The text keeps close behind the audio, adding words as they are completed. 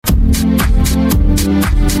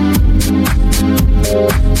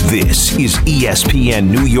This is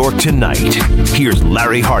ESPN New York Tonight. Here's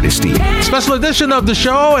Larry Hardesty. Special edition of the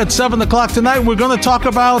show at 7 o'clock tonight. We're going to talk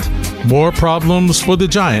about more problems for the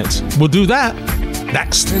Giants. We'll do that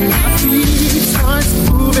next.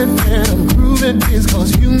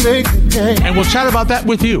 And we'll chat about that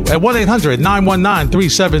with you at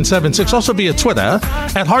 1-800-919-3776. Also via Twitter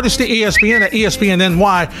at Hardesty ESPN at ESPN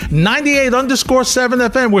NY 98_7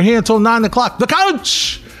 FM. We're here until 9 o'clock. The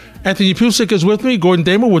Couch! Anthony Pusick is with me. Gordon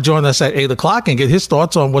Damer will join us at 8 o'clock and get his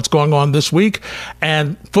thoughts on what's going on this week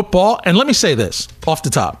and football. And let me say this off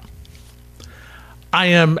the top. I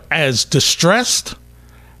am as distressed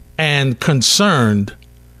and concerned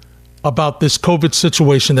about this COVID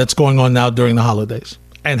situation that's going on now during the holidays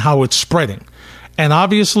and how it's spreading. And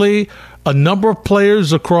obviously, a number of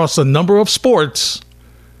players across a number of sports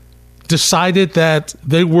decided that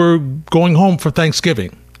they were going home for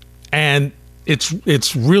Thanksgiving. And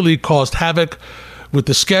it's really caused havoc with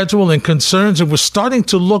the schedule and concerns. It was starting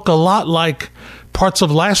to look a lot like parts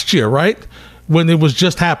of last year, right? When it was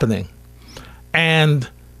just happening. And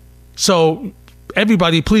so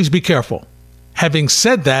everybody, please be careful. Having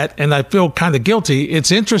said that, and I feel kind of guilty,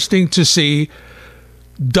 it's interesting to see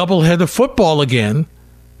doubleheader football again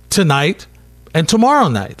tonight and tomorrow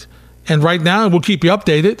night. And right now, we'll keep you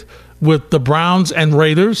updated with the Browns and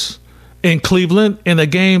Raiders in Cleveland in a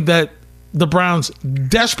game that the Browns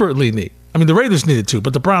desperately need. I mean, the Raiders needed to,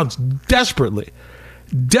 but the Browns desperately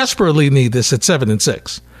need this at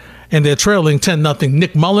 7-6. And they're trailing 10-0.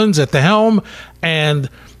 Nick Mullins at the helm. And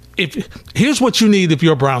here's what you need if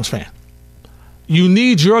you're a Browns fan. You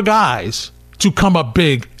need your guys to come up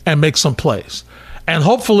big and make some plays. And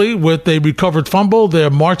hopefully, with a recovered fumble, they're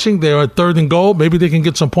marching. They're at 3rd and goal. Maybe they can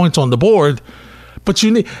get some points on the board. But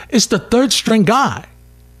it's the third string guy.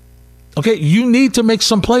 Okay, you need to make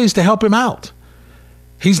some plays to help him out.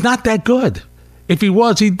 He's not that good. If he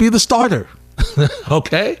was, he'd be the starter.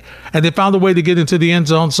 Okay? And they found a way to get into the end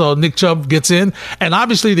zone, so Nick Chubb gets in. And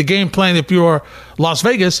obviously the game plan, if you're Las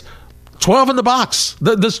Vegas, 12 in the box.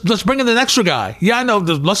 Let's bring in an extra guy. Yeah, I know.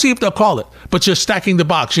 Let's see if they'll call it. But you're stacking the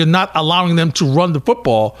box. You're not allowing them to run the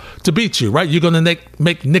football to beat you, right? You're going to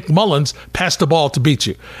make Nick Mullins pass the ball to beat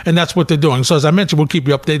you. And that's what they're doing. So as I mentioned, we'll keep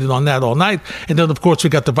you updated on that all night. And then, of course,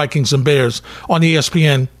 we got the Vikings and Bears on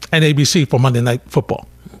ESPN and ABC for Monday Night Football.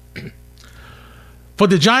 For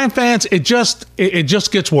the Giant fans, it just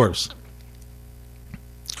gets worse.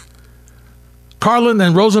 Carlin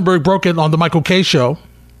and Rosenberg broke it on the Michael Kay Show.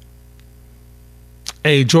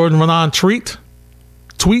 A Jordan Renan tweet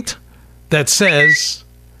that says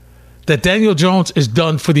that Daniel Jones is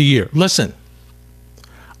done for the year. Listen,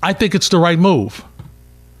 I think it's the right move.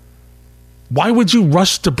 Why would you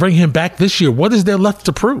rush to bring him back this year? What is there left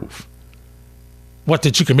to prove? What,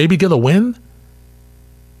 that you can maybe get a win?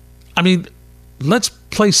 I mean, let's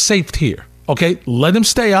play safe here, okay? Let him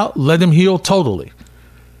stay out. Let him heal totally.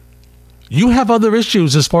 You have other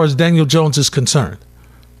issues as far as Daniel Jones is concerned.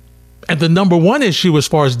 And the number one issue as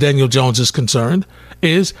far as Daniel Jones is concerned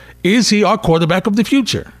is he our quarterback of the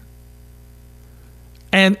future?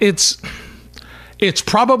 And it's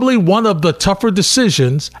probably one of the tougher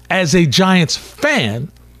decisions as a Giants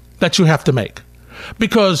fan that you have to make.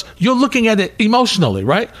 Because you're looking at it emotionally,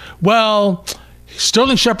 right? Well,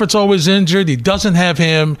 Sterling Shepard's always injured. He doesn't have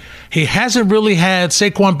him. He hasn't really had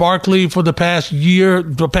Saquon Barkley for the past 2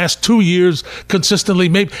 years consistently.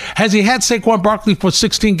 Maybe has he had Saquon Barkley for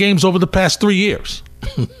 16 games over the past 3 years?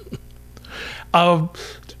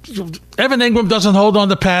 Evan Ingram doesn't hold on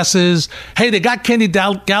to passes. Hey, they got Kenny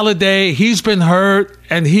Galladay. He's been hurt,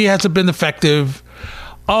 and he hasn't been effective.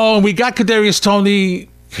 Oh, and we got Kadarius Toney.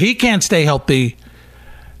 He can't stay healthy.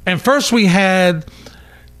 And first we had,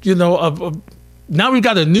 now we've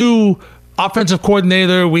got a new offensive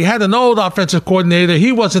coordinator. We had an old offensive coordinator.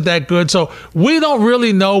 He wasn't that good. So we don't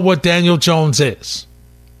really know what Daniel Jones is.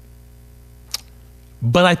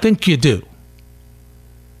 But I think you do.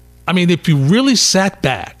 I mean, if you really sat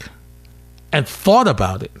back and thought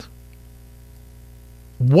about it,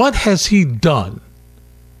 what has he done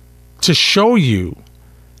to show you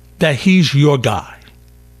that he's your guy?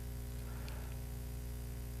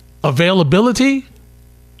 Availability?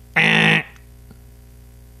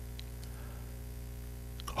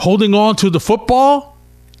 Holding on to the football?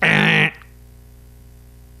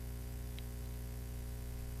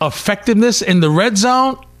 Effectiveness in the red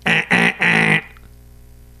zone?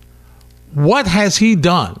 What has he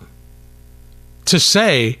done to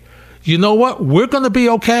say, you know what, we're going to be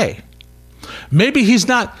okay? Maybe he's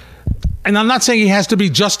not, and I'm not saying he has to be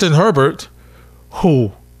Justin Herbert,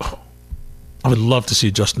 who I would love to see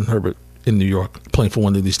Justin Herbert in New York playing for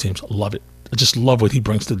one of these teams. Love it. I just love what he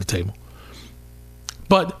brings to the table.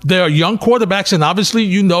 But there are young quarterbacks, and obviously,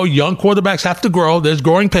 young quarterbacks have to grow. There's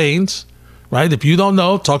growing pains, right? If you don't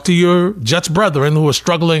know, talk to your Jets brethren who are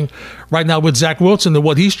struggling right now with Zach Wilson and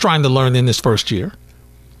what he's trying to learn in his first year.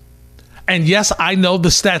 And yes, I know the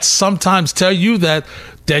stats sometimes tell you that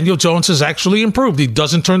Daniel Jones has actually improved. He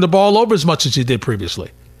doesn't turn the ball over as much as he did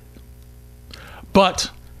previously.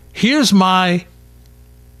 But here's my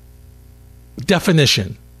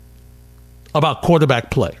definition about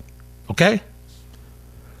quarterback play, okay?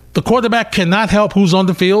 The quarterback cannot help who's on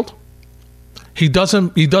the field. He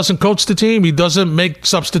doesn't coach the team. He doesn't make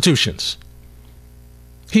substitutions.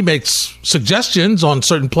 He makes suggestions on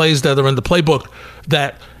certain plays that are in the playbook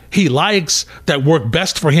that he likes, that work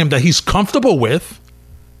best for him, that he's comfortable with.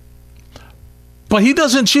 But he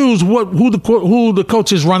doesn't choose who the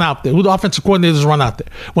coaches run out there, who the offensive coordinators run out there.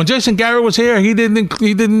 When Jason Garrett was here,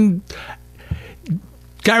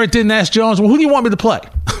 Garrett didn't ask Jones, well, who do you want me to play?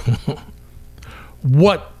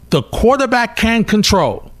 What the quarterback can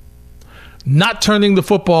control, not turning the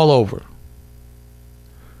football over,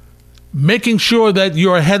 making sure that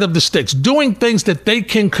you're ahead of the sticks, doing things that they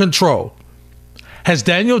can control. Has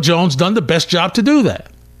Daniel Jones done the best job to do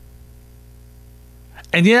that?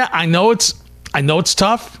 And yeah, I know it's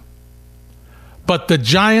tough, but the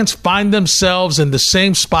Giants find themselves in the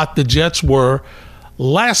same spot the Jets were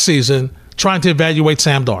last season trying to evaluate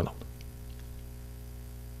Sam Darnold.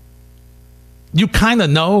 You kind of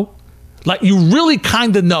know, you really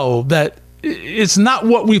kind of know that it's not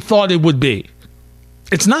what we thought it would be.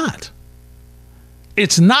 It's not.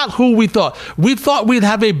 It's not who we thought. We thought we'd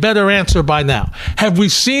have a better answer by now. Have we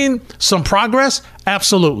seen some progress?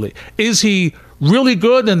 Absolutely. Is he really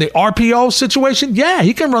good in the RPO situation? Yeah,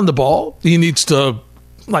 he can run the ball. He needs to,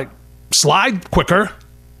 slide quicker.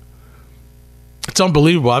 It's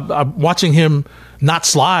unbelievable. I'm watching him not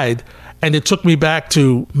slide, and it took me back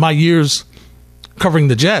to my years covering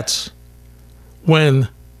the Jets when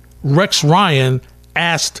Rex Ryan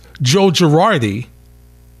asked Joe Girardi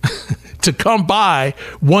to come by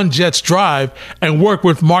one Jets drive and work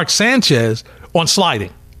with Mark Sanchez on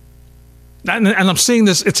sliding. And I'm seeing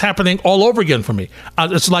this, it's happening all over again for me.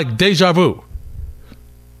 It's like deja vu.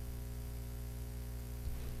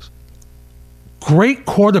 Great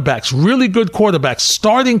quarterbacks, really good quarterbacks,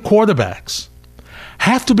 starting quarterbacks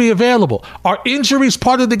have to be available. Are injuries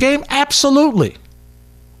part of the game? Absolutely.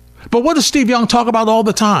 But what does Steve Young talk about all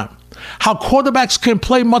the time? How quarterbacks can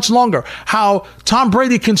play much longer, how Tom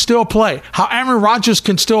Brady can still play, how Aaron Rodgers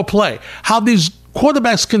can still play, how these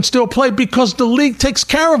quarterbacks can still play because the league takes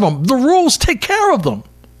care of them. The rules take care of them.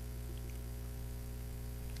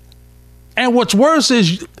 And what's worse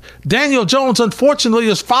is Daniel Jones, unfortunately,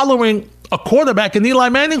 is following a quarterback in Eli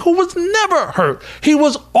Manning who was never hurt. He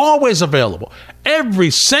was always available. Every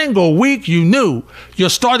single week you knew your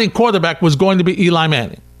starting quarterback was going to be Eli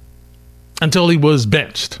Manning until he was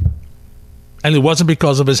benched. And it wasn't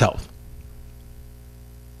because of his health.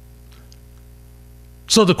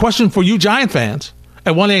 So the question for you Giant fans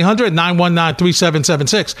at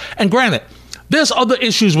 1-800-919-3776, and granted, there's other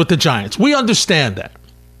issues with the Giants. We understand that.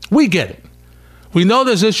 We get it. We know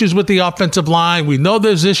there's issues with the offensive line. We know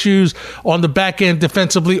there's issues on the back end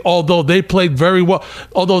defensively, although they played very well.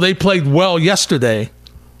 Although they played well yesterday,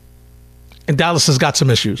 and Dallas has got some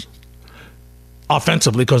issues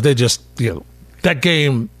offensively because they just, that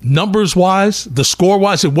game, numbers-wise, the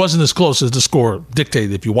score-wise, it wasn't as close as the score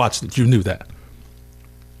dictated. If you watched it, you knew that.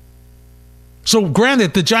 So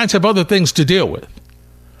granted, the Giants have other things to deal with.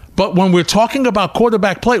 But when we're talking about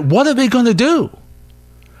quarterback play, what are they going to do?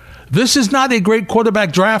 This is not a great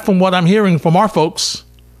quarterback draft from what I'm hearing from our folks,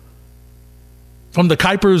 from the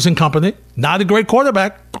Kuipers and company. Not a great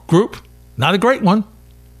quarterback group. Not a great one.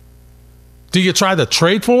 Do you try to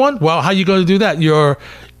trade for one? Well, how are you going to do that? Your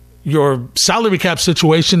salary cap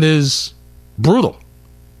situation is brutal.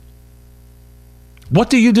 What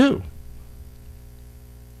do you do?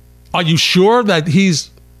 Are you sure that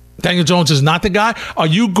Daniel Jones is not the guy? Are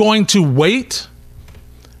you going to wait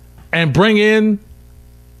and bring in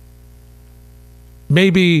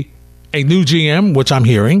maybe a new GM, which I'm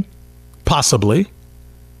hearing, possibly,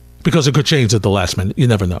 because it could change at the last minute. You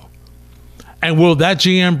never know. And will that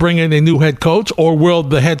GM bring in a new head coach, or will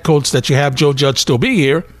the head coach that you have, Joe Judge, still be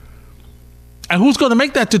here? And who's going to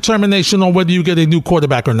make that determination on whether you get a new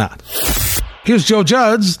quarterback or not? Here's Joe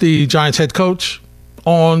Judge, the Giants head coach,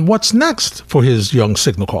 on what's next for his young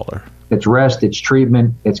signal caller. It's rest, it's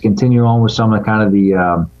treatment, it's continue on with some of the kind of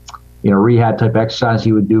the rehab type exercise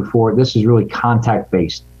he would do for it. This is really contact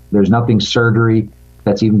based. There's nothing surgery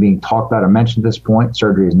that's even being talked about or mentioned at this point.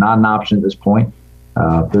 Surgery is not an option at this point.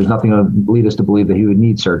 There's nothing to lead us to believe that he would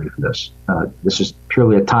need surgery for this. This is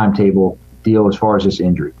purely a timetable deal as far as this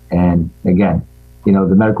injury. And again, the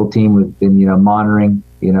medical team has been, monitoring,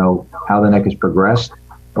 how the neck has progressed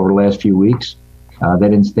over the last few weeks. They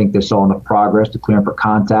didn't think they saw enough progress to clear him for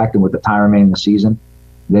contact, and with the time remaining in the season,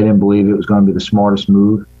 they didn't believe it was going to be the smartest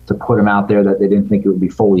move to put him out there, that they didn't think it would be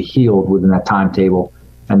fully healed within that timetable.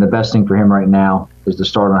 And the best thing for him right now is to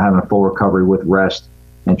start on having a full recovery with rest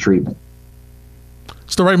and treatment.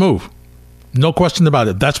 It's the right move. No question about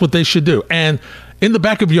it. That's what they should do. And in the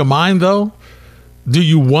back of your mind, though, do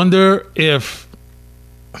you wonder if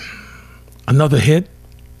another hit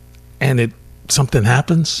and something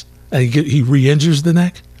happens and he re-injures the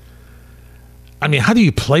neck? I mean, how do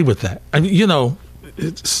you play with that? I mean,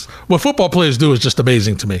 what football players do is just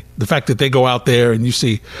amazing to me. The fact that they go out there and you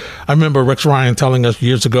see, I remember Rex Ryan telling us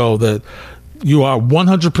years ago that you are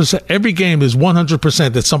 100%, every game is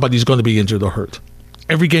 100% that somebody's going to be injured or hurt.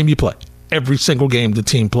 Every game you play, every single game the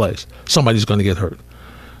team plays, somebody's going to get hurt.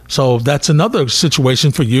 So that's another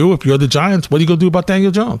situation for you. If you're the Giants, what are you going to do about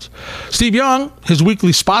Daniel Jones? Steve Young, his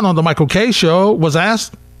weekly spot on the Michael Kay Show, was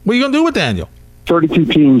asked, what are you going to do with Daniel? 32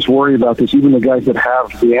 teams worry about this, even the guys that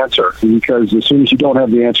have the answer, because as soon as you don't have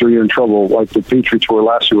the answer, you're in trouble, like the Patriots were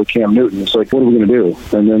last year with Cam Newton. It's like, what are we going to do?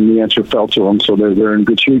 And then the answer fell to them, so they're in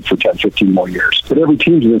good shape for 10, 15 more years. But every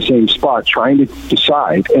team's in the same spot trying to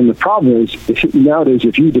decide. And the problem is, nowadays,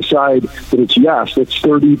 if you decide that it's yes, it's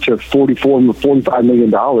 $30 to $45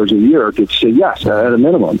 million a year to say yes at a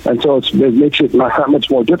minimum. And so it makes it that much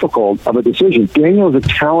more difficult of a decision. Daniel is a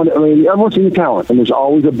talent. I mean, everyone's seen a talent, and there's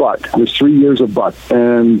always a but. There's 3 years of but.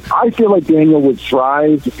 And I feel like Daniel would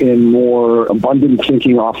thrive in more abundant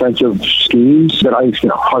thinking offensive schemes that I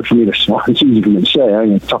think hard for me to say. It's easy for me to say. I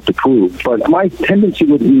mean, it's tough to prove. But my tendency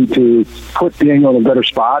would be to put Daniel in a better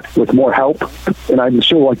spot with more help. And I'd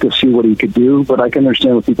still like to see what he could do, but I can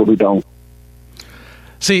understand with people who don't.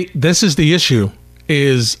 See, this is the issue,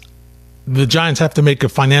 is the Giants have to make a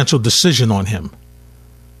financial decision on him.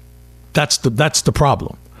 That's the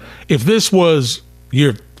problem. If this was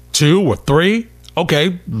year 2 or 3,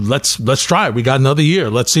 okay, let's try it. We got another year.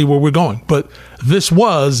 Let's see where we're going. But this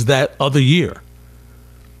was that other year.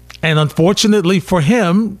 And unfortunately for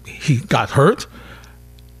him, he got hurt.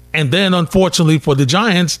 And then unfortunately for the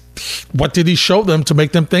Giants, what did he show them to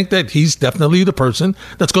make them think that he's definitely the person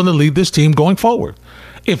that's going to lead this team going forward?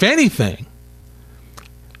 If anything,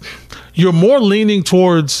 you're more leaning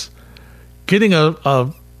towards getting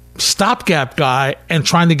a stopgap guy and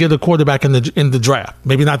trying to get a quarterback in the draft.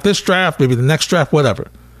 Maybe not this draft, maybe the next draft, whatever.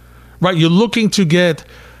 Right? You're looking to get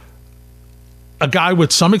a guy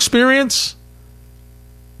with some experience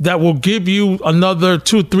that will give you another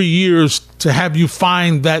 2 or 3 years to have you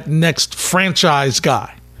find that next franchise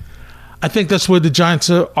guy. I think that's where the Giants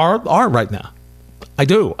are right now. I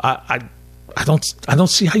do. I don't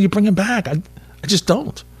see how you bring him back. I just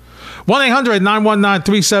don't.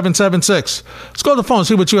 1-800-919-3776. Let's go to the phone and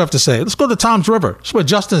see what you have to say. Let's go to Tom's River. That's where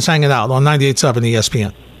Justin's hanging out on 98.7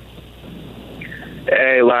 ESPN.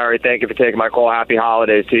 Hey, Larry, thank you for taking my call. Happy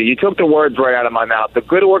holidays to you. You took the words right out of my mouth. The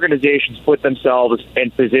good organizations put themselves in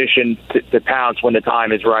position to pounce when the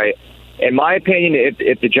time is right. In my opinion,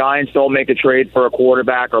 if the Giants don't make a trade for a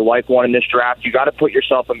quarterback or like one in this draft, you got to put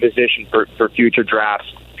yourself in position for future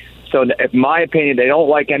drafts. So in my opinion, they don't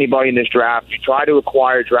like anybody in this draft. You try to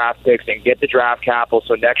acquire draft picks and get the draft capital.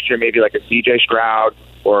 So next year, maybe like a C.J. Stroud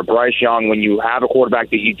or a Bryce Young, when you have a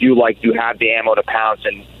quarterback that you do like, you have the ammo to pounce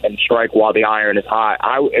and strike while the iron is hot.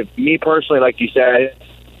 Me personally, like you said,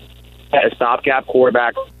 a stopgap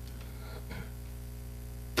quarterback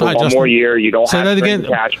for one more year. You don't have to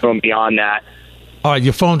catch from beyond that. All right,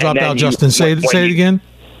 your phone dropped out, Justin. Say it again.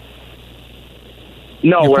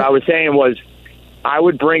 No, what I was saying was, I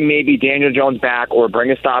would bring maybe Daniel Jones back or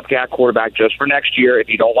bring a stopgap quarterback just for next year if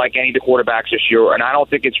you don't like any of the quarterbacks this year. And I don't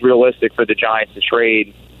think it's realistic for the Giants to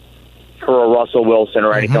trade for a Russell Wilson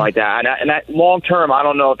or anything like that. And that long term, I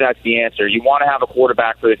don't know if that's the answer. You want to have a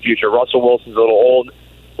quarterback for the future. Russell Wilson's a little old.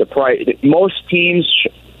 Most teams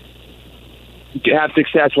have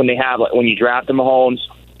success when you draft them Mahomes,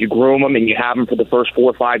 you groom them, and you have them for the first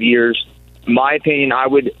 4 or 5 years. In my opinion, I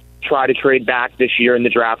would try to trade back this year in the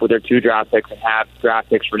draft with their 2 draft picks and have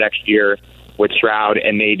draft picks for next year with Stroud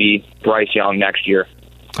and maybe Bryce Young next year.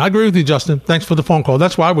 I agree with you, Justin. Thanks for the phone call.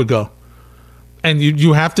 That's where I would go. And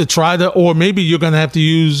you have to try to, or maybe you're going to have to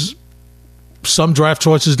use some draft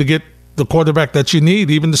choices to get the quarterback that you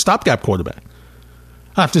need, even the stopgap quarterback.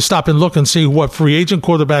 I have to stop and look and see what free agent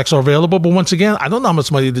quarterbacks are available. But once again, I don't know how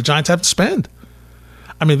much money the Giants have to spend.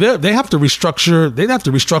 I mean, they have to restructure. They'd have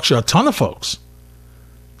to restructure a ton of folks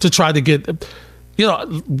to try to get,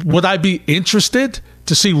 would I be interested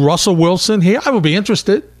to see Russell Wilson here? I would be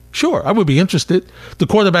interested. Sure, I would be interested. The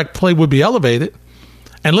quarterback play would be elevated.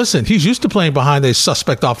 And listen, he's used to playing behind a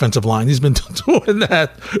suspect offensive line. He's been doing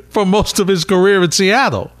that for most of his career in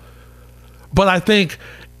Seattle. But I think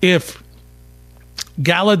if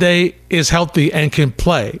Galladay is healthy and can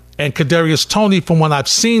play, and Kadarius Toney, from what I've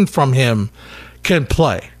seen from him, can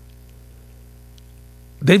play,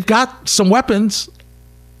 they've got some weapons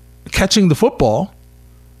catching the football.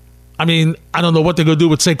 I mean, I don't know what they're going to do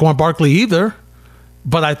with Saquon Barkley either,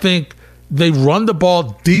 but I think they run the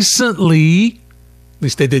ball decently. At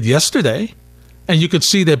least they did yesterday. And you could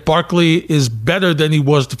see that Barkley is better than he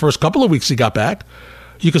was the first couple of weeks he got back.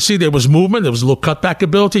 You could see there was movement. There was a little cutback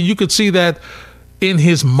ability. You could see that in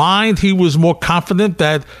his mind, he was more confident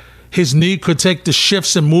that his knee could take the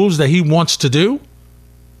shifts and moves that he wants to do.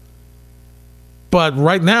 But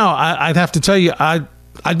right now, I'd have to tell you, I'd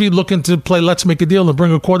be looking to play let's make a deal and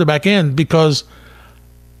bring a quarterback in because,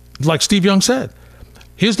 like Steve Young said,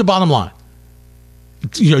 here's the bottom line.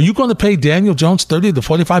 Are you going to pay Daniel Jones $30 to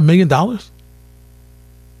 $45 million?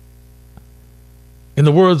 In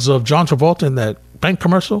the words of John Travolta in that bank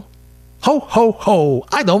commercial, ho, ho, ho,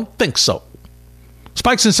 I don't think so.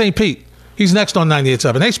 Spike's in St. Pete. He's next on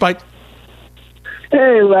 98.7. Hey, Spike.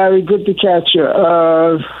 Hey, Larry, good to catch you.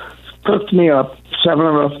 Hooked me up. It's having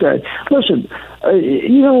a rough day. Listen,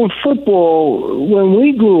 in football, when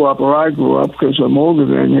we grew up, or I grew up because I'm older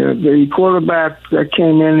than you, the quarterback that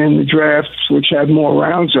came in the drafts, which had more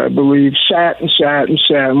rounds, I believe, sat.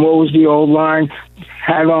 And what was the old line?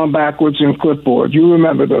 Hat on backwards and clipboard. You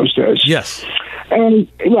remember those days? Yes. And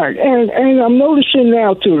I'm noticing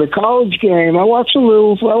now too the college game. I watch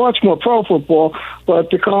more pro football, but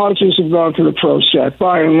the colleges have gone to the pro set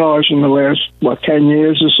by and large in the last 10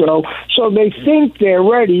 years or so. So they think they're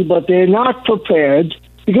ready, but they're not prepared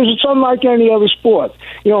because it's unlike any other sport.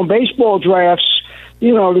 In baseball drafts,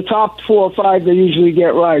 the top 4 or 5 they usually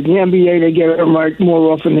get right. In the NBA, they get it right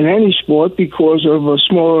more often than any sport because of a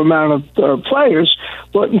smaller amount of players.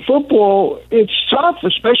 But in football, it's tough,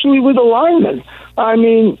 especially with the linemen. I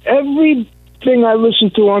mean, everything I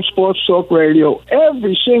listen to on sports talk radio,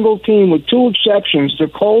 every single team, with 2 exceptions, the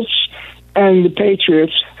Colts and the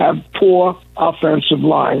Patriots, have poor offensive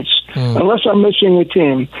lines, unless I'm missing a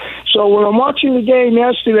team. So when I'm watching the game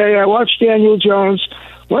yesterday, I watched Daniel Jones.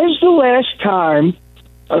 When's the last time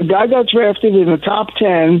a guy got drafted in the top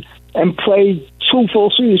 10 and played 2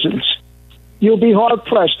 full seasons? You'll be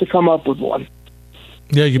hard-pressed to come up with one.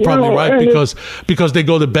 Yeah, you're probably right, because they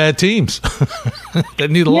go to bad teams that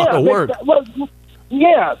need a lot of work.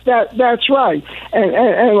 That's right.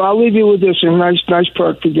 And I'll leave you with this, a nice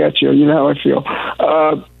perk to get you. You know how I feel.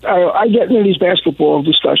 I get into these basketball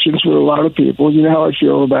discussions with a lot of people. You know how I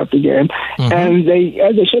feel about the game. Mm-hmm. And they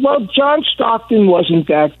say, well, John Stockton wasn't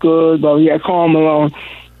that good. Well, yeah, Karl Malone.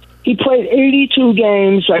 He played 82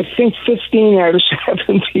 games, I think 15 out of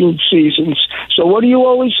 17 seasons. So what do you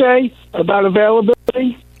always say about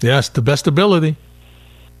availability? Yes, the best ability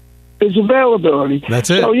is availability.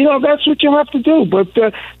 That's it. So, that's what you have to do. But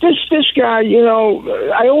this guy,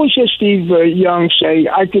 I always hear Steve Young say,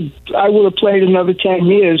 I would have played another 10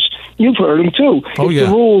 years. You've heard him, too. Oh, if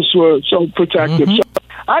the rules were so protective. Mm-hmm. So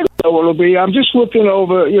I don't know what it'll be. I'm just looking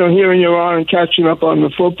over, hearing you on and catching up on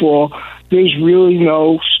the football. There's really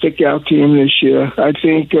no stick-out team this year. I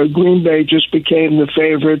think Green Bay just became the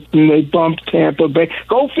favorite, and they bumped Tampa Bay.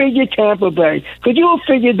 Go figure Tampa Bay. Could you have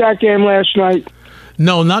figured that game last night?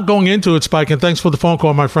 No, not going into it, Spike, and thanks for the phone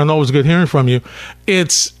call, my friend. Always good hearing from you.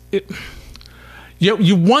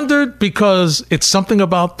 You wondered because it's something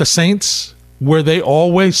about the Saints where they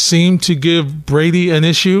always seem to give Brady an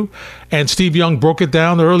issue. And Steve Young broke it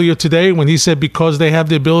down earlier today when he said because they have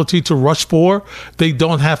the ability to rush 4, they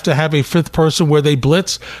don't have to have a 5th person where they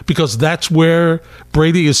blitz, because that's where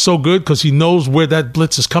Brady is so good, because he knows where that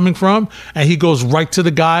blitz is coming from, and he goes right to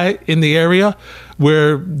the guy in the area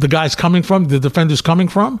where the guy's coming from, the defender's coming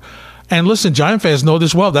from. And listen, Giant fans know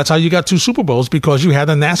this well. That's how you got 2 Super Bowls, because you had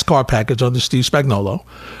a NASCAR package under Steve Spagnuolo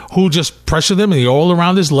who just pressured him, and he all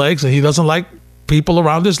around his legs, and he doesn't like people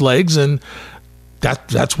around his legs, and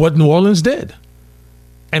that's what New Orleans did.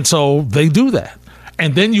 And so they do that.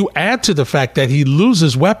 And then you add to the fact that he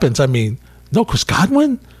loses weapons. I mean, no Chris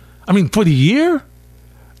Godwin? I mean, for the year?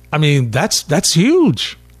 I mean, that's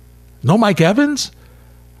huge. No Mike Evans?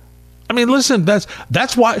 I mean, listen, that's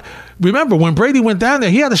why. Remember, when Brady went down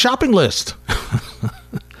there, he had a shopping list.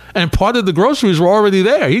 And part of the groceries were already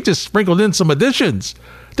there. He just sprinkled in some additions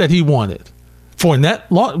that he wanted. Fournette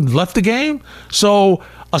left the game. So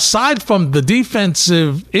aside from the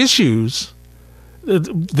defensive issues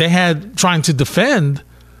they had trying to defend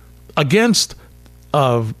against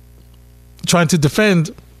trying to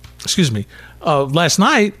defend, last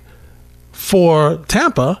night for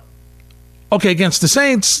Tampa, okay, against the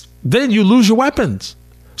Saints, then you lose your weapons.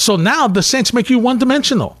 So now the Saints make you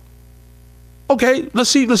one-dimensional. Okay, let's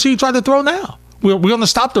see you try to throw now. We're going to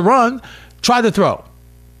stop the run, try to throw.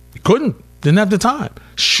 You couldn't. Didn't have the time.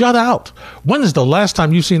 Shut out. When is the last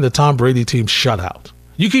time you've seen the Tom Brady team shut out?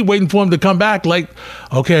 You keep waiting for him to come back like,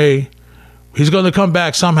 okay, he's going to come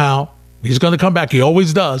back somehow. He's going to come back. He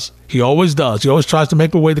always does. He always tries to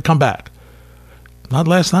make a way to come back. Not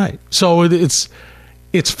last night. So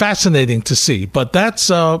it's fascinating to see. But that's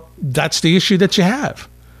the issue that you have.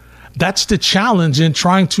 That's the challenge in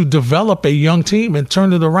trying to develop a young team and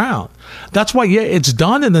turn it around. That's why, it's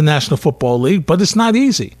done in the National Football League, but it's not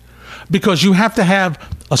easy. Because you have to have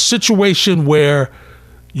a situation where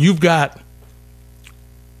you've got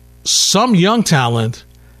some young talent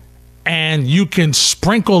and you can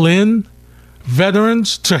sprinkle in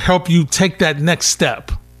veterans to help you take that next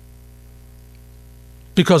step.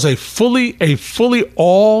 Because a fully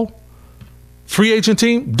all free agent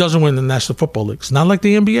team doesn't win the National Football League. It's not like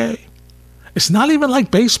the NBA. It's not even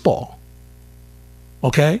like baseball.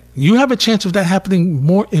 Okay? You have a chance of that happening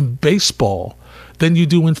more in baseball than you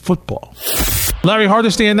do in football. Larry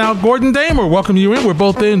Hardesty and now Gordon Damer. Welcome you in. We're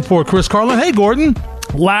both in for Chris Carlin. Hey, Gordon.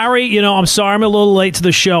 Larry, I'm sorry I'm a little late to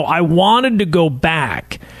the show. I wanted to go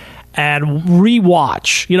back and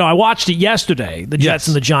rewatch. I watched it yesterday, the Jets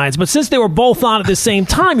and the Giants, but since they were both on at the same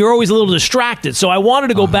time, you're always a little distracted. So I wanted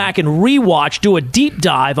to go back and rewatch, do a deep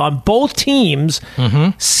dive on both teams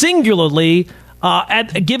singularly,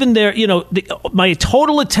 given their, my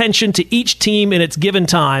total attention to each team in its given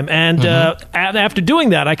time. And after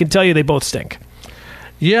doing that, I can tell you they both stink.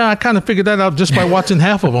 Yeah, I kind of figured that out just by watching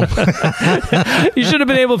half of them. You should have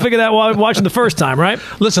been able to figure that out while watching the first time, right?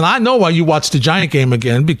 Listen, I know why you watched the Giant game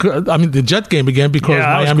again, the Jet game again, because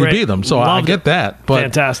Miami beat them. So I get that. But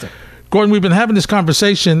fantastic. Gordon, we've been having this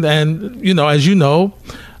conversation, and, as you know,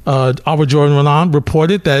 our Jordan Renan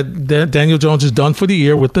reported that Daniel Jones is done for the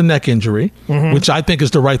year with the neck injury, which I think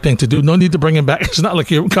is the right thing to do. No need to bring him back. It's not like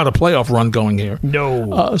you've got a playoff run going here.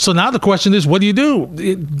 No. So now the question is, what do you do?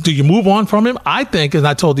 Do you move on from him? I think, and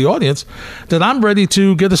I told the audience, that I'm ready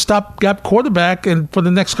to get a stopgap quarterback for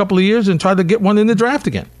the next couple of years and try to get one in the draft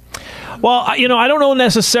again. Well, I don't know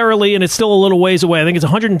necessarily, and it's still a little ways away. I think it's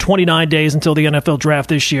 129 days until the NFL draft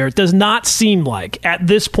this year. It does not seem like, at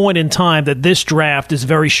this point in time, that this draft is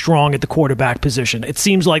very strong at the quarterback position. It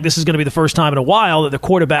seems like this is going to be the first time in a while that the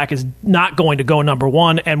quarterback is not going to go number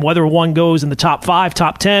one, and whether one goes in the top 5,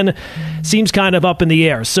 top 10, seems kind of up in the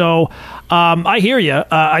air. So I hear you.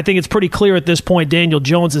 I think it's pretty clear at this point Daniel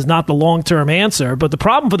Jones is not the long-term answer, but the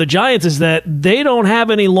problem for the Giants is that they don't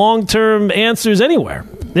have any long-term answers anywhere.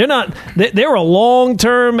 They're a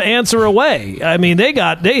long-term answer away. I mean, they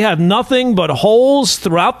have nothing but holes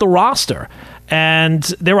throughout the roster. And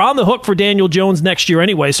they're on the hook for Daniel Jones next year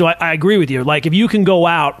anyway, so I agree with you. Like, if you can go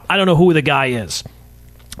out, I don't know who the guy is,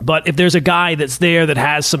 but if there's a guy that's there that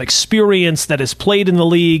has some experience, that has played in the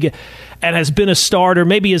league and has been a starter,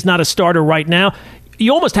 maybe is not a starter right now,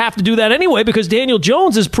 you almost have to do that anyway, because Daniel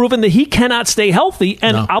Jones has proven that he cannot stay healthy.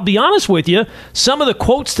 And I'll be honest with you, some of the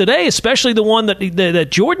quotes today, especially the one that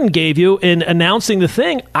Jordan gave you in announcing the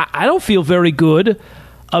thing, I don't feel very good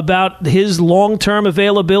about his long-term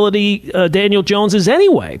availability, Daniel Jones is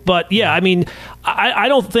anyway. But yeah, I mean, I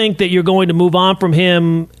don't think that you're going to move on from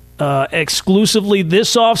him exclusively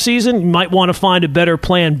this offseason. You might want to find a better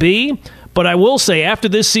plan B. But I will say, after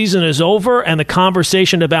this season is over and the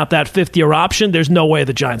conversation about that fifth-year option, there's no way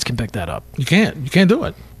the Giants can pick that up. You can't. You can't do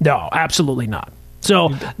it. No, absolutely not.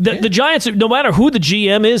 So the Giants, no matter who the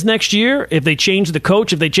GM is next year, if they change the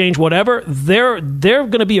coach, if they change whatever, they're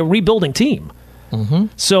going to be a rebuilding team.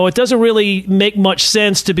 So it doesn't really make much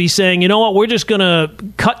sense to be saying, you know what, we're just going to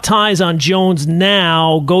cut ties on Jones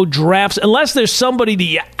now, go drafts, unless there's somebody that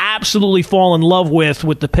you absolutely fall in love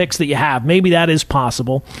with the picks that you have. Maybe that is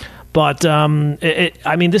possible. But,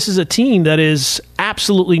 this is a team that is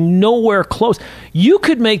absolutely nowhere close. You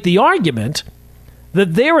could make the argument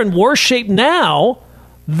that they're in worse shape now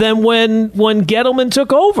than when Gettleman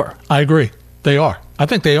took over. I agree. They are. I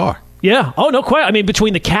think they are. Yeah. Oh, no, quite. I mean,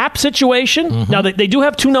 between the cap situation, now they do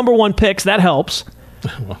have 2 number 1 picks. That helps.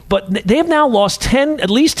 But they have now lost at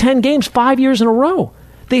least 10 games 5 years in a row.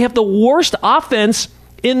 They have the worst offense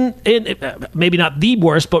in maybe not the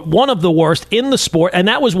worst, but one of the worst in the sport, and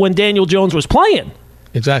that was when Daniel Jones was playing.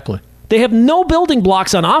 Exactly. They have no building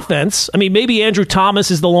blocks on offense. I mean, maybe Andrew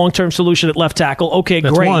Thomas is the long-term solution at left tackle. Okay,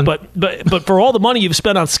 that's great, one. But for all the money you've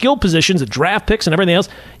spent on skill positions and draft picks and everything else,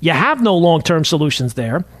 you have no long-term solutions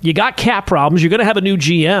there. You got cap problems. You're going to have a new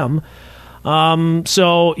GM.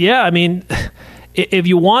 So, yeah, I mean, if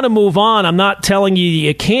you want to move on, I'm not telling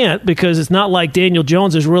you can't, because it's not like Daniel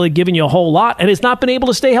Jones has really given you a whole lot, and it's not been able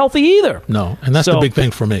to stay healthy either. No, and that's the big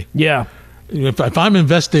thing for me. Yeah. If I'm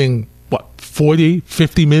investing, 40,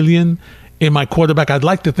 50 million in my quarterback, I'd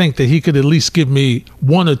like to think that he could at least give me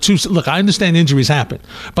one or two. Look, I understand injuries happen,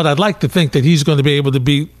 but I'd like to think that he's going to be able to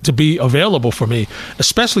be available for me,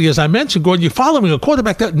 especially, as I mentioned, Gordon, you're following a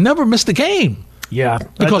quarterback that never missed a game. Yeah,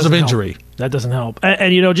 because of injury. That doesn't help.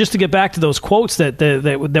 And just to get back to those quotes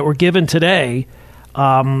that were given today,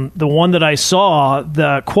 the one that I saw,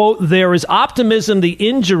 the quote, "There is optimism the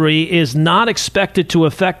injury is not expected to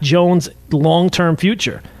affect Jones' long-term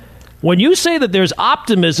future." When you say that there's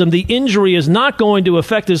optimism the injury is not going to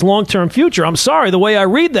affect his long-term future, I'm sorry, the way I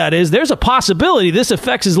read that is there's a possibility this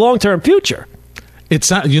affects his long-term future. It's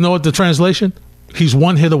not, you know what the translation? He's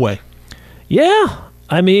one hit away. Yeah.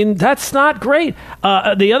 I mean, that's not great.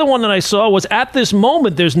 The other one that I saw was, at this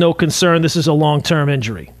moment, there's no concern this is a long-term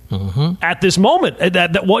injury. Mm-hmm. At this moment.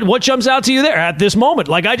 What jumps out to you there? At this moment.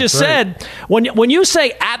 Like I just said, when you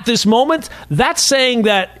say at this moment, that's saying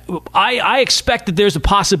that I expect that there's a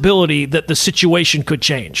possibility that the situation could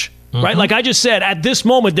change. Mm-hmm. Right? Like I just said, at this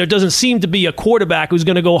moment, there doesn't seem to be a quarterback who's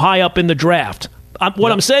going to go high up in the draft.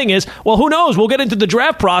 What I'm saying is, well, who knows? We'll get into the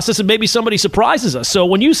draft process and maybe somebody surprises us. So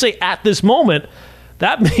when you say at this moment,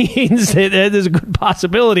 that means that there's a good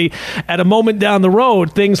possibility at a moment down the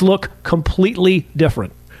road, things look completely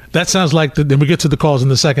different. That sounds like, then we get to the calls in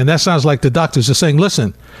a second, that sounds like the doctors are saying,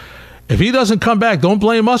 listen, if he doesn't come back, don't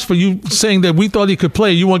blame us for you saying that we thought he could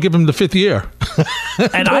play. You won't give him the fifth year.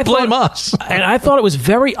 And don't blame us. And I thought it was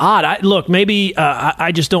very odd. Look, maybe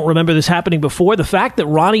I just don't remember this happening before. The fact that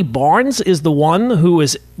Ronnie Barnes is the one who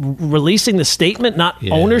is releasing the statement, not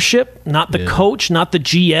ownership, not the coach, not the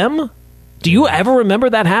GM. Do you ever remember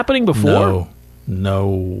that happening before?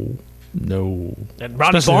 No. And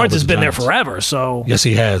Ronnie Barnes has been there forever, so... Yes,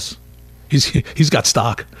 he has. He's got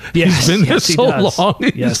stock. Yes, he's been there so long.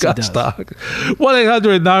 He's got stock.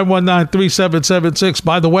 1-800-919-3776.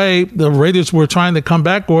 By the way, the Raiders were trying to come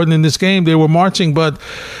back, Gordon, in this game. They were marching, but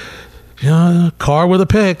Carr with a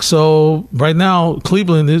pick. So right now,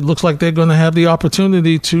 Cleveland, it looks like they're going to have the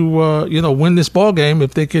opportunity to win this ball game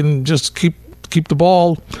if they can just keep the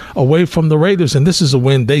ball away from the Raiders. And this is a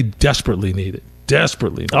win they desperately needed.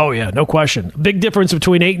 Oh, yeah, no question. Big difference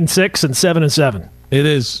between 8-6 and 7-7. It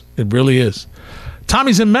is. It really is.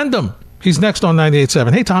 Tommy's in Mendham. He's next on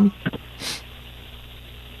 98.7. Hey, Tommy.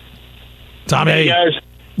 Hey, guys.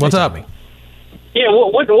 What's up? Tommy. Yeah,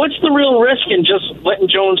 what's the real risk in just letting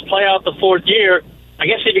Jones play out the fourth year? I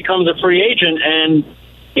guess he becomes a free agent, and,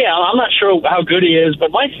 I'm not sure how good he is,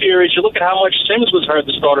 but my fear is you look at how much Sims was hurt at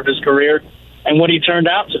the start of his career and what he turned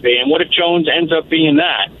out to be, and what if Jones ends up being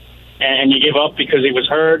that? And you give up because he was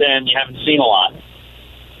hurt and you haven't seen a lot.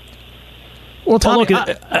 Well, Tommy,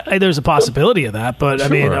 there's a possibility of that, but, sure. I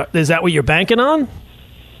mean, is that what you're banking on?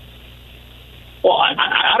 Well,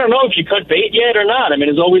 I don't know if you cut bait yet or not. I mean,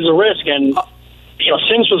 there's always a risk, and,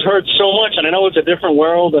 Sims was hurt so much, and I know it's a different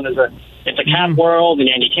world, and it's a cap world, and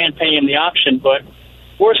you can't pay him the option, but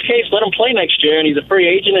worst case, let him play next year, and he's a free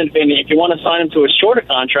agent, and if you want to sign him to a shorter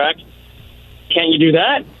contract, can't you do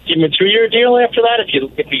that? Give him a 2-year deal after that if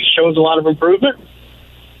he shows a lot of improvement?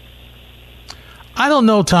 I don't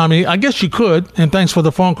know, Tommy. I guess you could, and thanks for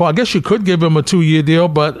the phone call. I guess you could give him a 2-year deal,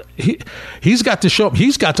 but he's got to show up.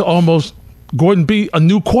 He's got to almost, Gordon, be a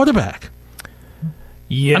new quarterback.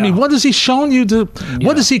 Yeah. I mean, what has he shown you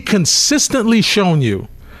what has he consistently shown you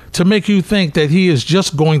to make you think that he is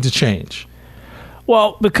just going to change?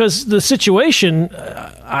 Well, because the situation,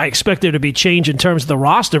 I expect there to be change in terms of the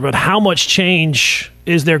roster, but how much change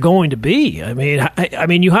is there going to be? I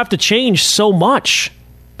mean, you have to change so much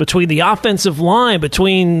between the offensive line,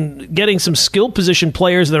 between getting some skill position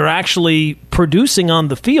players that are actually producing on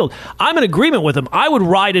the field. I'm in agreement with him. I would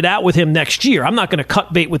ride it out with him next year. I'm not going to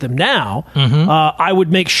cut bait with him now. Mm-hmm. I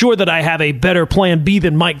would make sure that I have a better plan B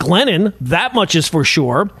than Mike Glennon. That much is for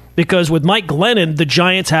sure. Because with Mike Glennon, the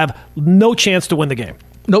Giants have no chance to win the game.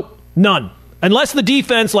 Nope. None. Unless the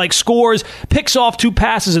defense picks off 2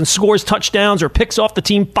 passes and scores touchdowns or picks off the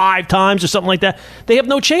team 5 times or something like that, they have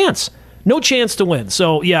no chance. No chance to win.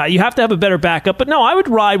 So, you have to have a better backup. But no, I would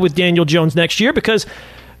ride with Daniel Jones next year because,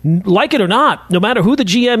 like it or not, no matter who the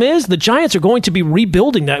GM is, the Giants are going to be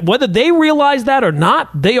rebuilding that. Whether they realize that or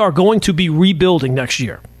not, they are going to be rebuilding next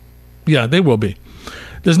year. Yeah, they will be.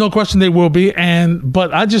 There's no question they will be,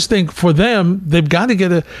 but I just think for them, they've got to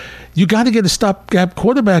get a stopgap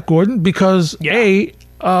quarterback, Gordon, because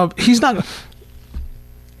he's not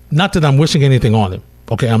that I'm wishing anything on him.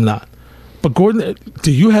 Okay, I'm not. But Gordon,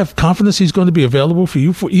 do you have confidence he's going to be available for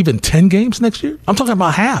you for even 10 games next year? I'm talking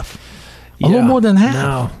about half. A little more than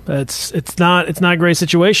half. No, it's not a great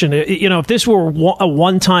situation. If this were a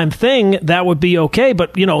one-time thing, that would be okay.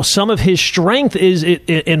 But some of his strength is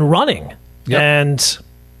in running, and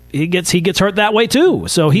he gets hurt that way too.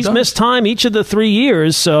 So he's missed time each of the 3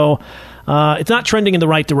 years. So it's not trending in the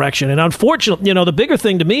right direction. And unfortunately, the bigger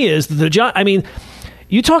thing to me is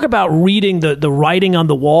you talk about reading the writing on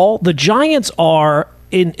the wall. The Giants are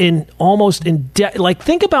think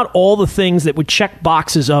about all the things that would check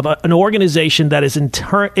boxes of an organization that is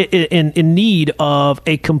in need of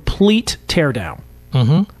a complete teardown.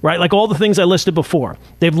 Mm-hmm. Right? Like all the things I listed before.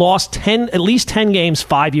 They've lost at least 10 games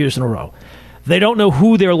 5 years in a row. They don't know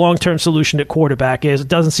who their long-term solution at quarterback is. It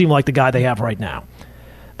doesn't seem like the guy they have right now.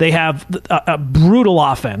 They have a brutal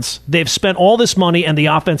offense. They've spent all this money, and the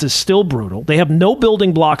offense is still brutal. They have no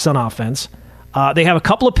building blocks on offense. They have a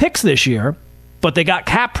couple of picks this year, but they got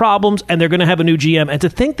cap problems, and they're going to have a new GM. And to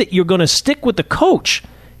think that you're going to stick with the coach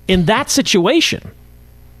in that situation,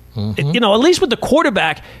 at least with the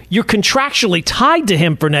quarterback, you're contractually tied to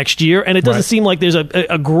him for next year, and it doesn't seem like there's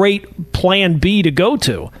a great plan B to go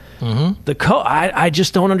to. I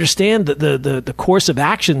just don't understand the course of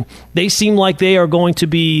action. They seem like they are going to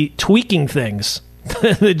be tweaking things.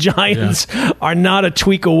 The Giants are not a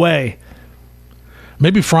tweak away.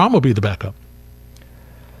 Maybe Fromm will be the backup.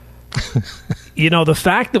 The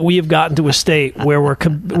fact that we have gotten to a state where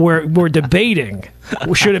we're debating,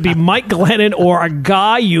 should it be Mike Glennon or a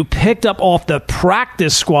guy you picked up off the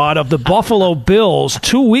practice squad of the Buffalo Bills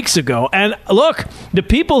 2 weeks ago? And look, the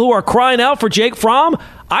people who are crying out for Jake Fromm,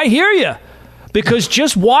 I hear you. Because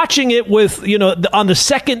just watching it with, on the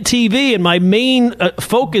second TV and my main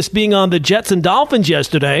focus being on the Jets and Dolphins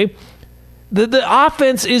yesterday, the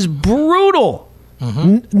offense is brutal.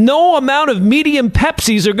 No amount of medium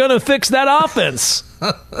Pepsis are going to fix that offense.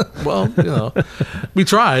 Well, we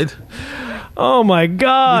tried. Oh my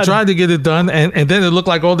God! We tried to get it done, and then it looked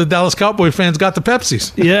like all the Dallas Cowboy fans got the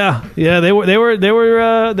Pepsis. Yeah,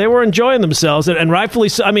 they were enjoying themselves, and rightfully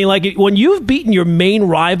so. I mean, like when you've beaten your main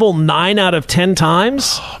rival 9 out of 10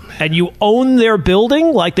 times, and you own their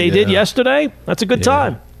building like they did yesterday, that's a good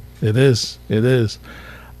time. It is.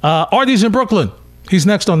 Artie's in Brooklyn. He's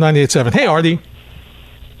next on 98.7. Hey, Artie.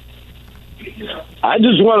 I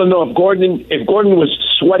just want to know if Gordon was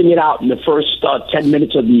sweating it out in the first 10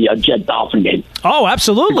 minutes of the Jet Dolphin game. Oh,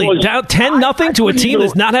 absolutely. Because down 10-0 to a team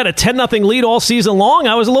that's not had a 10-0 lead all season long.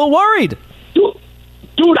 I was a little worried. Dude,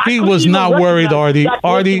 he was not worried, Artie.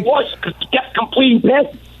 Artie was because he kept completing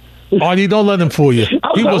passes. Artie, don't let him fool you.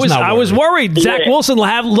 He was not worried. I was worried. Zach Wilson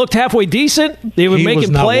looked halfway decent. They were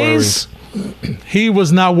making plays. He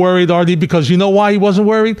was not worried, Artie, because you know why he wasn't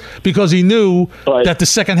worried? Because he knew that the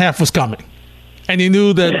second half was coming. And he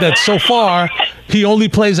knew that so far he only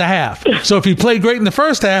plays a half. So if he played great in the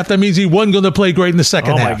first half, that means he wasn't going to play great in the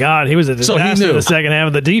second half. Oh, my God. He was a disaster in the second half.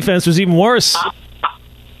 And the defense was even worse.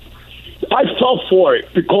 I fell for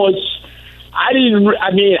it because I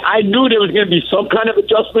knew there was going to be some kind of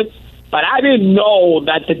adjustment, but I didn't know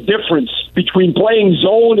that the difference between playing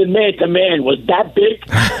zone and man-to-man was that big.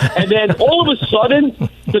 And then all of a sudden,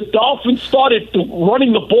 the Dolphins started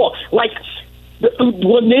running the ball. Like,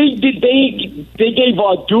 when they gave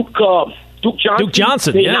Duke Johnson. Duke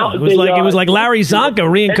Johnson, it was like Larry Zonka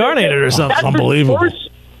reincarnated or something. Unbelievable.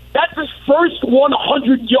 That's his first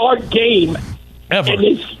 100-yard game ever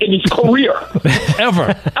in his career.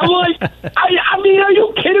 Ever. I'm like, I mean, are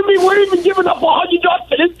you kidding me? We're even giving up 100 yards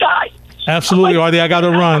to this guy. Absolutely, Artie. I got to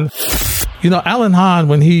run. Alan Hahn,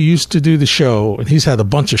 when he used to do the show, and he's had a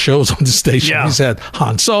bunch of shows on the station. Yeah. He's had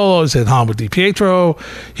Han Solo. He's had Han with DiPietro.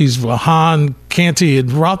 He's Han, Canty,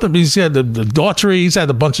 and Rotham. He's had the Daughtry. He's had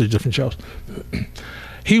a bunch of different shows.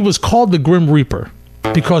 He was called the Grim Reaper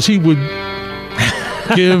because he would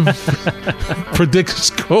predict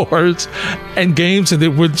scores and games, and it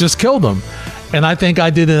would just kill them. And I think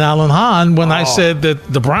I did an Alan Hahn when I said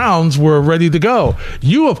that the Browns were ready to go.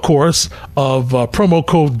 You, of course, of promo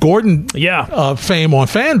code Gordon fame on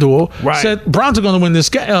FanDuel, said Browns are going to win this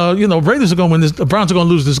game. Raiders are going to win this. The Browns are going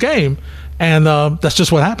to lose this game. And that's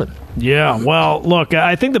just what happened. Yeah, well, look,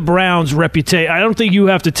 I think the Browns' reputation, I don't think you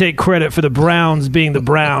have to take credit for the Browns being the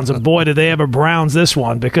Browns. And boy, did they ever Browns this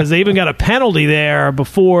one, because they even got a penalty there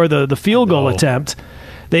before the field goal attempt.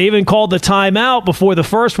 They even called the timeout before the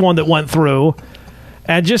first one that went through.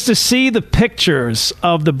 And just to see the pictures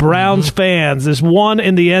of the Browns fans, there's one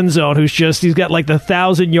in the end zone he's got like the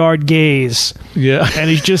 1,000-yard gaze. Yeah. And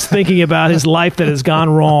he's just thinking about his life that has gone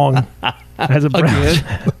wrong as a Browns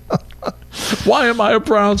fan. Why am I a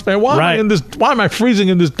Browns fan? Why am I freezing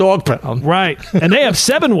in this dog pound? Right. And they have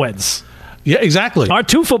 7 wins. Yeah, exactly. Our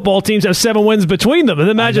 2 football teams have 7 wins between them, and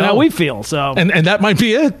imagine how we feel. So, and that might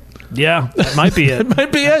be it. Yeah, that might be it. It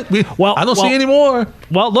might be it. I don't see any more.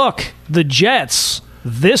 Well, look, the Jets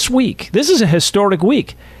this week. This is a historic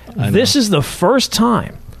week. This is the first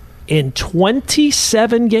time in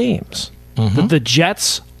 27 games that the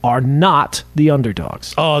Jets are not the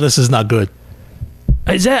underdogs. Oh, this is not good.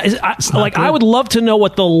 I would love to know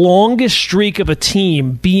what the longest streak of a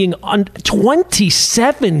team being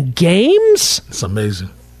 27 games? It's amazing.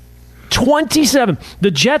 27.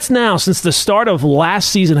 The Jets now, since the start of last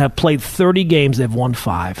season, have played 30 games. They've won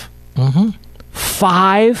 5.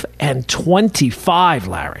 5-25,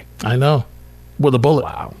 Larry. I know. With a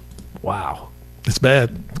bullet. Wow. It's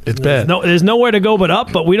bad. It's bad. There's nowhere to go but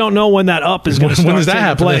up, but we don't know when that up is going to start. When is that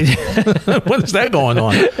happening? When is that going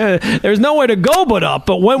on? There's nowhere to go but up,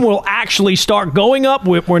 but when we'll actually start going up,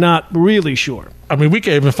 we're not really sure. I mean, we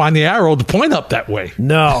can't even find the arrow to point up that way.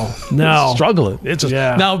 No. It's struggling.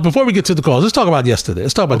 Now, before we get to the calls, let's talk about yesterday.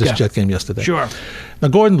 Let's talk about this Jet game yesterday. Sure. Now,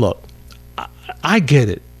 Gordon, look, I get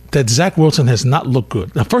it that Zach Wilson has not looked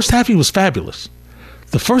good. Now, first half, he was fabulous.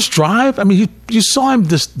 The first drive, I mean, you saw him,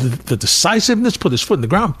 the decisiveness, put his foot in the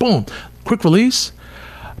ground, boom, quick release.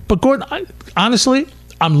 But Gordon, honestly,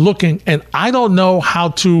 I'm looking, and I don't know how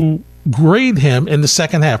to grade him in the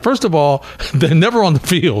second half. First of all, they're never on the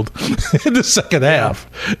field in the second half.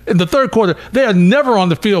 In the third quarter, they are never on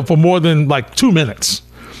the field for more than like 2 minutes.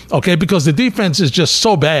 Okay, because the defense is just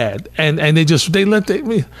so bad, and I mean,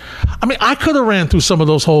 I could have ran through some of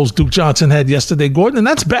those holes Duke Johnson had yesterday, Gordon, and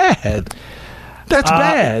that's bad. That's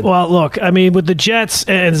bad. Well, look, I mean, with the Jets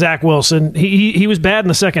and Zach Wilson, he was bad in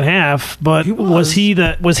the second half, but was he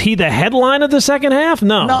the headline of the second half?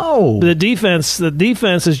 No. The defense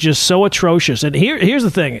is just so atrocious. And here's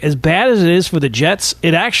the thing: as bad as it is for the Jets,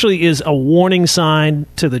 it actually is a warning sign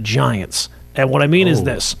to the Giants. And what I mean is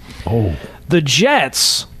this: the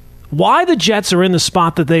Jets. Why the Jets are in the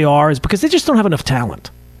spot that they are is because they just don't have enough talent.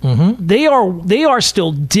 They are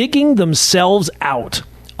still digging themselves out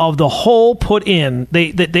of the hole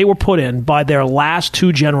they were put in by their last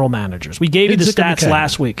 2 general managers. We gave you the stats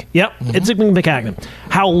last week. Yep, Itzik McCagnon.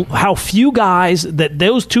 How few guys that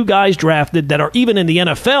those 2 guys drafted that are even in the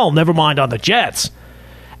NFL, never mind on the Jets,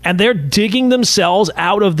 and they're digging themselves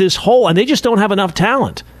out of this hole, and they just don't have enough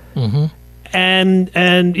talent.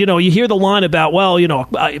 And you hear the line about,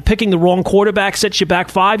 picking the wrong quarterback sets you back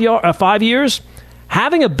 5 years.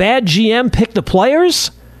 Having a bad GM pick the players,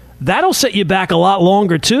 that'll set you back a lot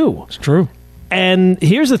longer too. It's true. And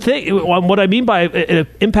here's the thing: what I mean by it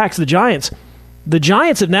impacts the Giants. The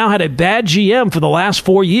Giants have now had a bad GM for the last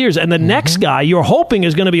 4 years, and the next guy you're hoping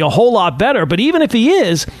is going to be a whole lot better. But even if he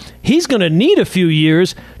is, he's going to need a few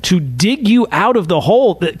years to dig you out of the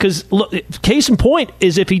hole. Because, case in point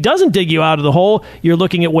is if he doesn't dig you out of the hole, you're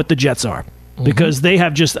looking at what the Jets are. Because they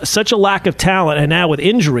have just such a lack of talent, and now with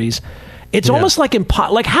injuries, it's almost like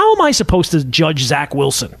how am I supposed to judge Zach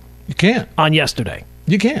Wilson? You can't. On yesterday.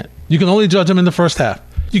 You can't. You can only judge him in the first half.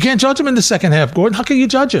 You can't judge him in the second half, Gordon. How can you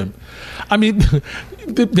judge him? I mean,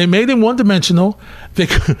 they made him one-dimensional.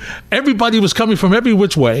 Everybody was coming from every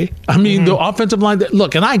which way. I mean, the offensive line,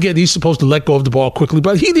 look, and I get he's supposed to let go of the ball quickly,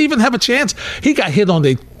 but he didn't even have a chance. He got hit on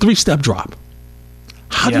a 3-step drop.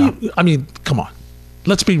 Do you, I mean, come on.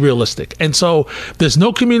 Let's be realistic. And so there's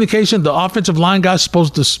no communication. The offensive line guy's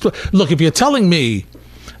supposed to look, if you're telling me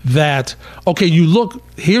that, okay, you look,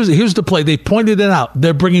 here's the play. They pointed it out.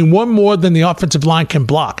 They're bringing one more than the offensive line can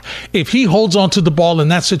block. If he holds on to the ball in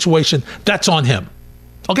that situation, that's on him.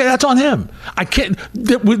 Okay, that's on him. I can't.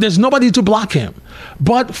 There's nobody to block him.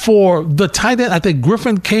 But for the tight end, I think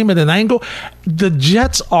Griffin came at an angle. The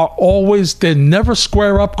Jets they're never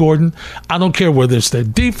square up, Gordon. I don't care whether it's their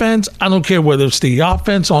defense. I don't care whether it's the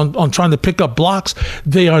offense on trying to pick up blocks.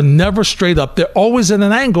 They are never straight up. They're always at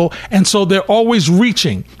an angle, and so they're always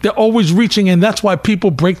reaching. And that's why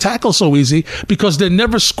people break tackles so easy, because they're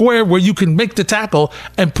never square where you can make the tackle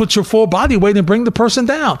and put your full body weight and bring the person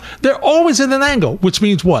down. They're always at an angle, which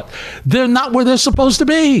means what? They're not where they're supposed to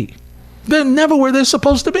be. They're never where they're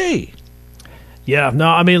supposed to be. Yeah, no,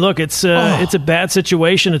 I mean, look, it's a bad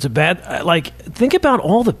situation. It's a bad, think about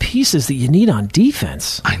all the pieces that you need on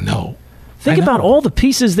defense. I know. Think about all the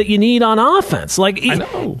pieces that you need on offense.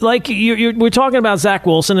 We're talking about Zach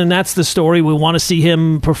Wilson, and that's the story. We want to see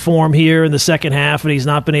him perform here in the second half, and he's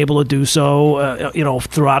not been able to do so,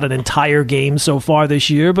 throughout an entire game so far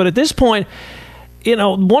this year. But at this point,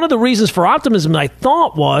 one of the reasons for optimism, I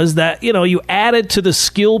thought, was that, you added to the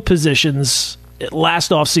skill positions last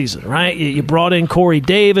offseason, right? You brought in Corey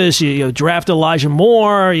Davis, you drafted Elijah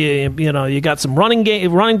Moore, you got some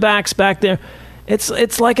running backs back there.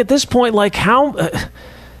 It's like at this point, like how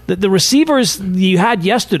The receivers you had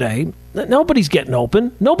yesterday, nobody's getting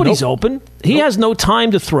open. Nobody's open. He has no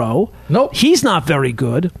time to throw. He's not very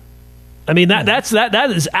good. I mean,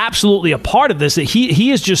 that is absolutely a part of this, that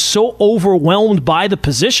he is just so overwhelmed by the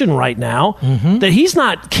position right now that he's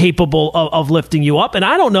not capable of lifting you up. And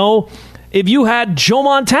I don't know if you had Joe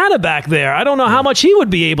Montana back there. I don't know how much he would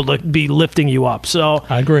be able to be lifting you up. So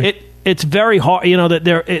I agree. It's very hard,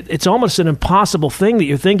 that it's almost an impossible thing that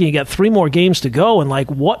you're thinking you got 3 more games to go, and like,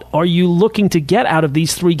 what are you looking to get out of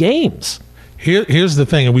these 3 games? Here's the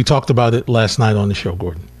thing, and we talked about it last night on the show,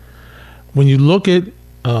 Gordon. When you look at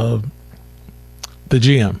the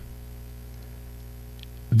GM,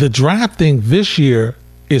 the drafting this year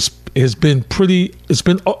has been pretty. It's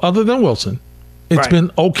been, other than Wilson, it's been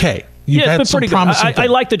okay. You've had some promising. I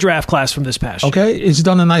like the draft class from this past year. Okay, he's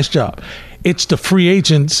done a nice job. It's the free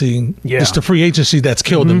agency. Yeah. It's the free agency that's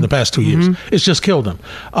killed him the past 2 years. It's just killed him.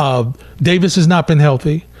 Davis has not been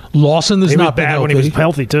healthy. Lawson has not been healthy. When he was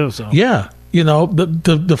healthy too. So yeah,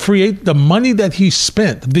 the money that he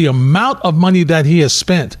spent, the amount of money that he has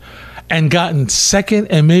spent, and gotten second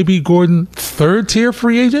and maybe Gordon third tier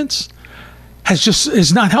free agents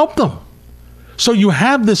has not helped them. So you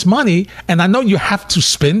have this money, and I know you have to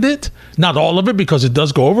spend it, not all of it because it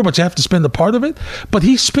does go over, but you have to spend a part of it. But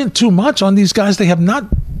he spent too much on these guys. They have not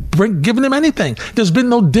given him anything. There's been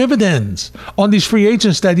no dividends on these free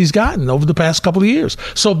agents that he's gotten over the past couple of years.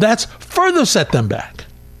 So that's further set them back.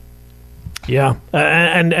 Yeah,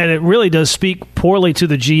 and it really does speak poorly to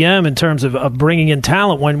the GM in terms of bringing in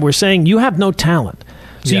talent when we're saying you have no talent.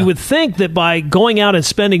 So you would think that by going out and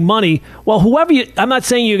spending money, well, I'm not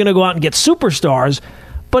saying you're going to go out and get superstars,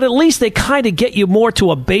 but at least they kind of get you more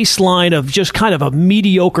to a baseline of just kind of a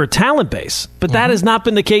mediocre talent base. But that has not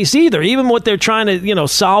been the case either. Even what they're trying to,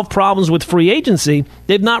 solve problems with free agency,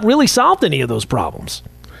 they've not really solved any of those problems.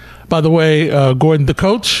 By the way, Gordon, the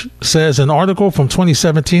coach, says an article from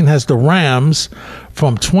 2017 has the Rams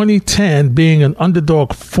from 2010 being an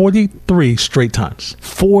underdog 43 straight times.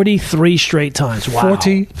 43 straight times. Wow.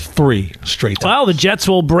 43 straight times. Well, the Jets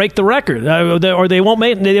will break the record, or they won't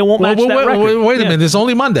match that record. Wait a minute. It's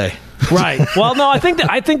only Monday. Right. Well, no, I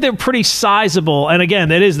think they're pretty sizable. And again,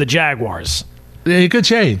 that is the Jaguars. It could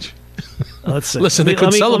change. Let's see. Listen, they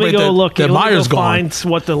could celebrate that Myers gone.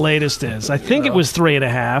 Find what the latest is. I think it was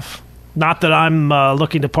 3.5. Not that I'm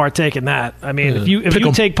looking to partake in that. I mean, if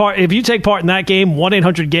you take part in that game,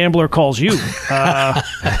 1-800-GAMBLER calls you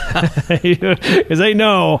because they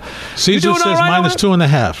know. Caesar says right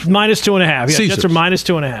 -2.5. -2.5. Yeah, Caesars. Jets are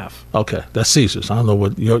 -2.5. Okay, that's Caesars. I don't know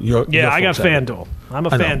what your I got FanDuel. I'm a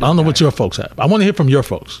FanDuel. I don't know what your folks have. I want to hear from your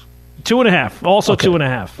folks. 2.5. Also okay.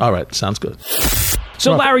 2.5. All right, sounds good.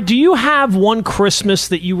 So, Larry, do you have one Christmas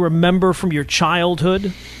that you remember from your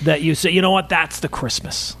childhood that you say, you know what, that's the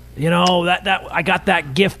Christmas? That I got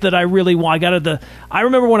that gift that I really want. I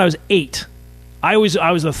remember when I was 8. I was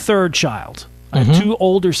the third child. I had 2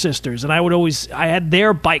 older sisters, and I had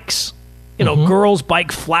their bikes. Girls'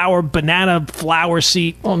 bike, banana flower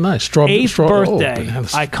seat. Oh, nice. 8th birthday,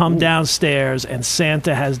 I come downstairs, and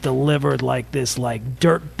Santa has delivered this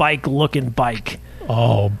dirt bike looking bike.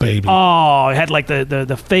 Oh, baby. Oh, it had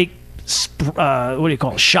the fake, what do you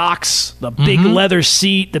call it, shocks, the big leather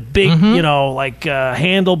seat, the big,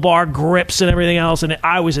 handlebar grips and everything else. And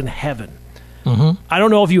I was in heaven. I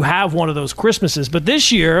don't know if you have one of those Christmases, but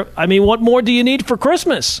this year, I mean, what more do you need for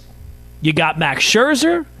Christmas? You got Max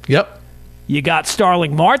Scherzer. Yep. You got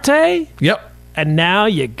Starling Marte. Yep. And now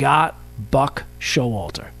you got Buck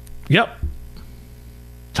Showalter. Yep.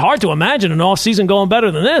 It's hard to imagine an offseason going better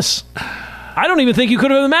than this. I don't even think you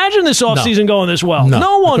could have imagined this offseason going this well.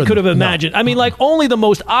 No one could have imagined. I mean, only the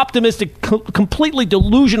most optimistic, completely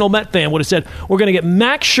delusional Met fan would have said, we're going to get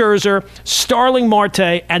Max Scherzer, Starling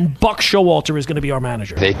Marte, and Buck Showalter is going to be our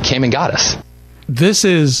manager. They came and got us. This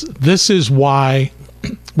is why,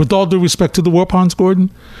 with all due respect to the Warponds,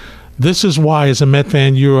 Gordon, this is why, as a Met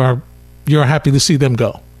fan, you're happy to see them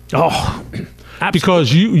go. Oh, absolutely.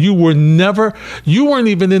 Because you weren't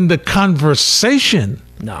even in the conversation.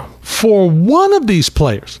 No. For one of these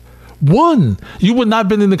players. One. You would not have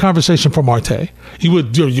been in the conversation for Marte. I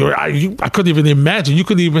couldn't even imagine. You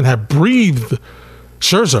couldn't even have breathed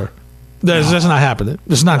Scherzer. That's not happening.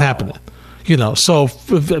 It's not happening. So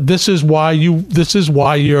this is why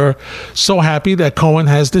you're so happy that Cohen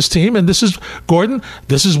has this team, and this is Gordon,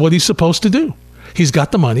 this is what he's supposed to do. He's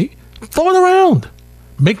got the money. Throw it around.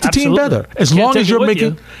 Make the team better. As long as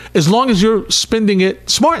you're spending it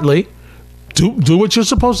smartly, do what you're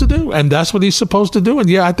supposed to do, and that's what he's supposed to do. And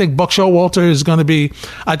yeah, I think Buck Showalter is going to be.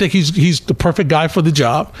 I think he's the perfect guy for the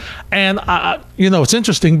job. And it's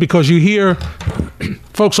interesting because you hear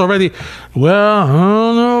folks already. Well, I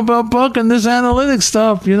don't know about Buck and this analytics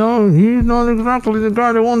stuff. He's not exactly the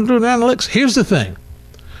guy that wants to do the analytics. Here's the thing: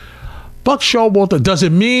 Buck Showalter. Does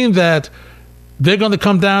it mean that they're going to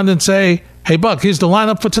come down and say, "Hey, Buck, here's the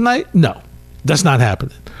lineup for tonight"? No, that's not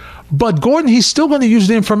happening. But Gordon, he's still going to use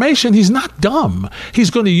the information. He's not dumb. He's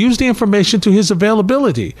going to use the information to his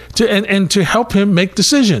availability and to help him make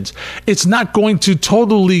decisions. It's not going to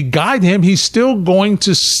totally guide him. He's still going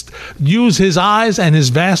to use his eyes and his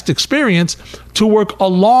vast experience to work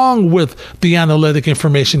along with the analytic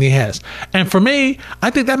information he has. And for me, I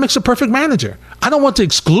think that makes a perfect manager. I don't want to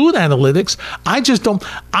exclude analytics. I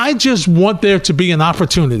just want there to be an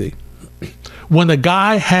opportunity when a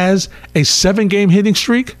guy has a 7-game hitting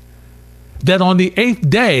streak, that on the 8th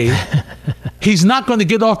day, he's not going to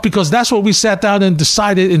get off because that's what we sat down and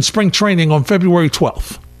decided in spring training on February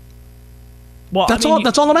 12th. Well, that's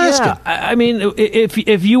all I'm asking. Yeah, I mean,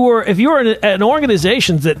 if you're an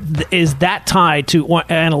organization that is that tied to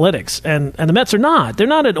analytics, and the Mets are not. They're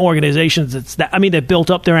not an organization that's that. I mean, they built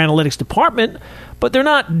up their analytics department, but they're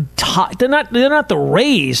not the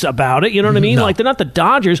Rays about it. You know what I mean? No. Like, they're not the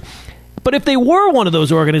Dodgers. But if they were one of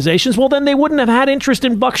those organizations, well, then they wouldn't have had interest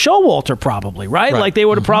in Buck Showalter, probably, right? Like, they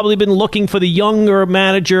would have probably been looking for the younger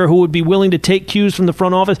manager who would be willing to take cues from the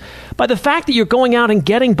front office. By the fact that you're going out and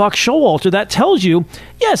getting Buck Showalter, that tells you,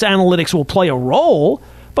 yes, analytics will play a role,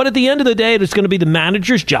 but at the end of the day, it's going to be the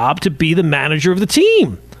manager's job to be the manager of the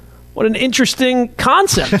team. What an interesting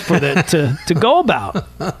concept for that to go about.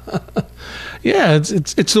 Yeah,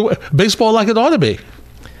 it's the baseball like it ought to be.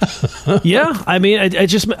 Yeah, I mean, I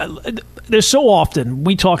just there's so often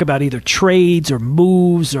we talk about either trades or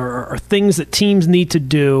moves or things that teams need to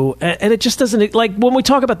do, and it just doesn't, like when we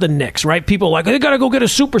talk about the Knicks, right? People are like, they got to go get a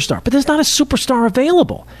superstar, but there's not a superstar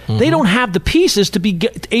available. Mm-hmm. They don't have the pieces to be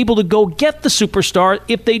able to go get the superstar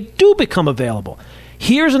if they do become available.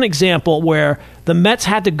 Here's an example where the Mets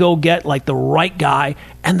had to go get like the right guy,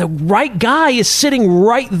 and the right guy is sitting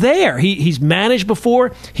right there. He's managed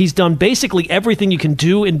before. He's done basically everything you can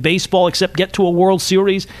do in baseball except get to a World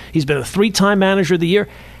Series. He's been a 3-time manager of the year,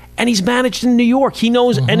 and he's managed in New York. He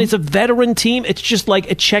knows, and it's a veteran team. It's just like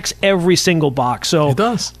it checks every single box. So it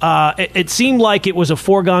does. It seemed like it was a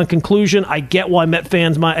foregone conclusion. I get why Met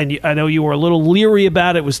fans might, and I know you were a little leery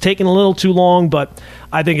about it. It was taking a little too long, but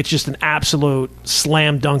I think it's just an absolute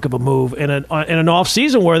slam dunk of a move in an off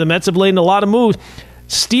season where the Mets have laid in a lot of moves.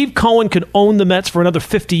 Steve Cohen could own the Mets for another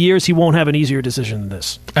 50 years. He won't have an easier decision than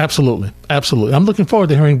this. Absolutely. Absolutely. I'm looking forward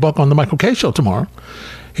to hearing Buck on the Michael K. Show tomorrow.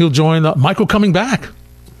 He'll join Michael coming back.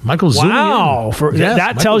 Michael's zooming in. Wow.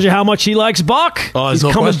 That tells you how much he likes Buck. He's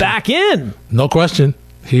no coming question. back in. No question.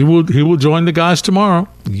 He will join the guys tomorrow.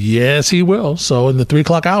 Yes, he will. So in the 3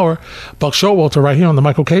 o'clock hour, Buck Showalter right here on the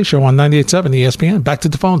Michael K. Show on 98.7 ESPN. Back to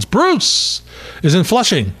the phones. Bruce is in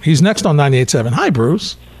Flushing. He's next on 98.7. Hi,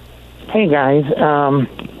 Bruce. Hey, guys.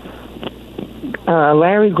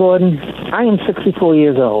 Larry Gordon, I am 64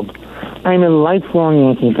 years old. I'm a lifelong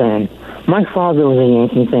Yankee fan. My father was a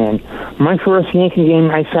Yankee fan. My first Yankee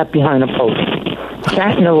game, I sat behind a post.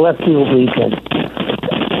 Sat in the left field bleachers.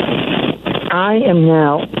 I am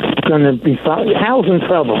now going to be... Hal's in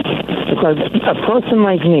trouble because a person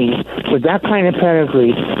like me with that kind of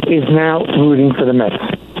pedigree is now rooting for the Mets.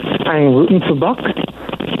 I am rooting for Buck,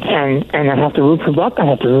 and I have to root for Buck. I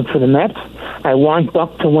have to root for the Mets. I want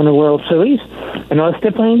Buck to win a World Series. And if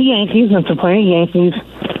they're playing the Yankees, and if they're playing the Yankees,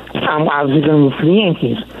 I'm obviously going to root for the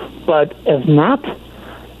Yankees. But if not,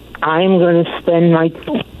 I'm going to spend my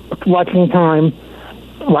watching time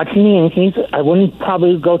watching the Yankees. I wouldn't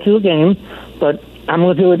probably go to a game, but I'm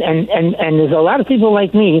going to do it. And there's a lot of people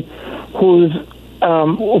like me who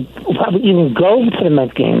probably even go to the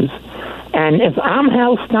Met games. And if I'm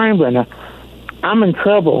Hal Steinbrenner, I'm in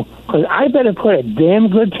trouble because I better put a damn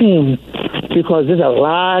good team because there's a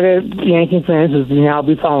lot of Yankee fans who will now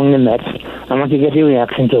be following the Mets. I want to get your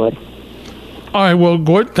reaction to it. All right, well,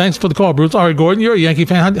 Gordon, thanks for the call, Bruce. All right, Gordon, you're a Yankee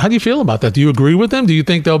fan. How do you feel about that? Do you agree with them? Do you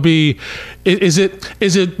think there'll be – is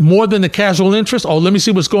it more than the casual interest? Oh, let me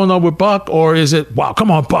see what's going on with Buck, or is it, wow, come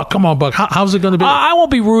on, Buck. How's it going to be? I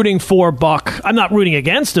won't be rooting for Buck. I'm not rooting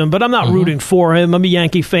against him, but I'm not rooting for him. I'm a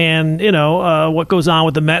Yankee fan. You know, what goes on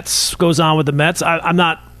with the Mets goes on with the Mets. I'm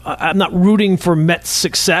not rooting for Mets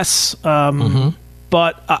success,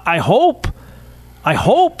 but I hope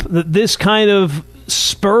that this kind of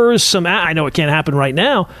spurs some, I know it can't happen right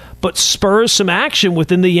now, but spurs some action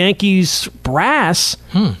within the Yankees brass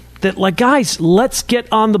that, like, guys, let's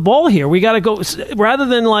get on the ball here. We got to go, rather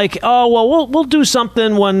than like, oh, well, we'll do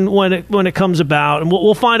something when it comes about, and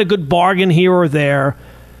we'll find a good bargain here or there.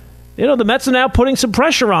 You know, the Mets are now putting some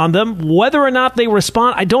pressure on them. Whether or not they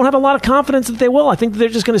respond, I don't have a lot of confidence that they will. I think they're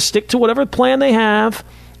just going to stick to whatever plan they have,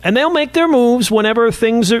 and they'll make their moves whenever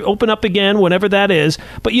things are open up again, whenever that is.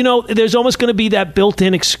 But, you know, there's almost going to be that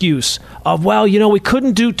built-in excuse of, well, you know, we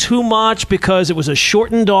couldn't do too much because it was a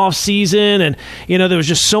shortened off season, and, you know, there was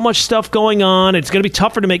just so much stuff going on. It's going to be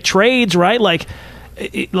tougher to make trades, right? Like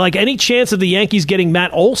any chance of the Yankees getting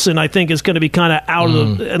Matt Olson, I think, is going to be kind of out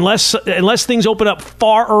of the, unless things open up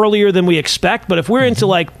far earlier than we expect. But if we're into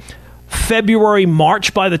like February,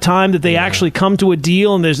 March by the time that they actually come to a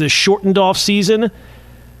deal and there's this shortened off season,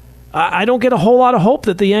 I don't get a whole lot of hope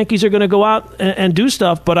that the Yankees are going to go out and do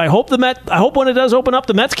stuff. But I hope I hope when it does open up,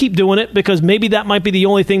 the Mets keep doing it, because maybe that might be the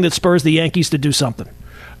only thing that spurs the Yankees to do something.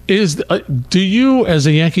 Do you, as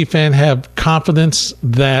a Yankee fan, have confidence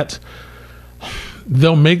that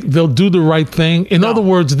they'll do the right thing? In other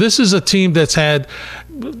words, this is a team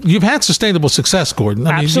you've had sustainable success, Gordon.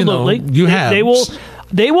 I Absolutely. mean, you have.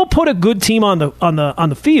 They will put a good team on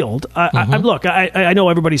the field. Look, I know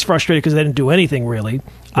everybody's frustrated because they didn't do anything really.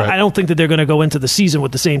 Right. I don't think that they're going to go into the season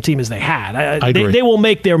with the same team as they had. I agree. They will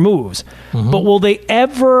make their moves, but will they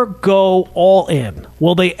ever go all in?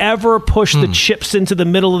 Will they ever push the chips into the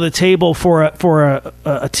middle of the table for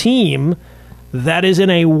a team that is in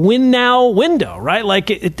a win now window? Right, like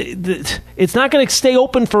it's not going to stay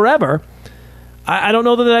open forever. I don't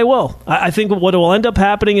know that they will. I think what will end up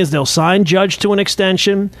happening is they'll sign Judge to an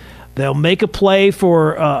extension. They'll make a play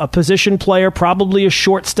for a position player, probably a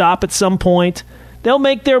shortstop at some point. They'll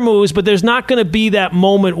make their moves, but there's not going to be that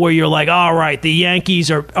moment where you're like, all right, the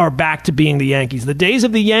Yankees are back to being the Yankees. The days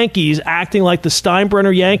of the Yankees acting like the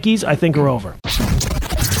Steinbrenner Yankees, I think, are over.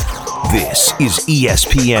 This is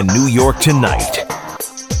ESPN New York Tonight.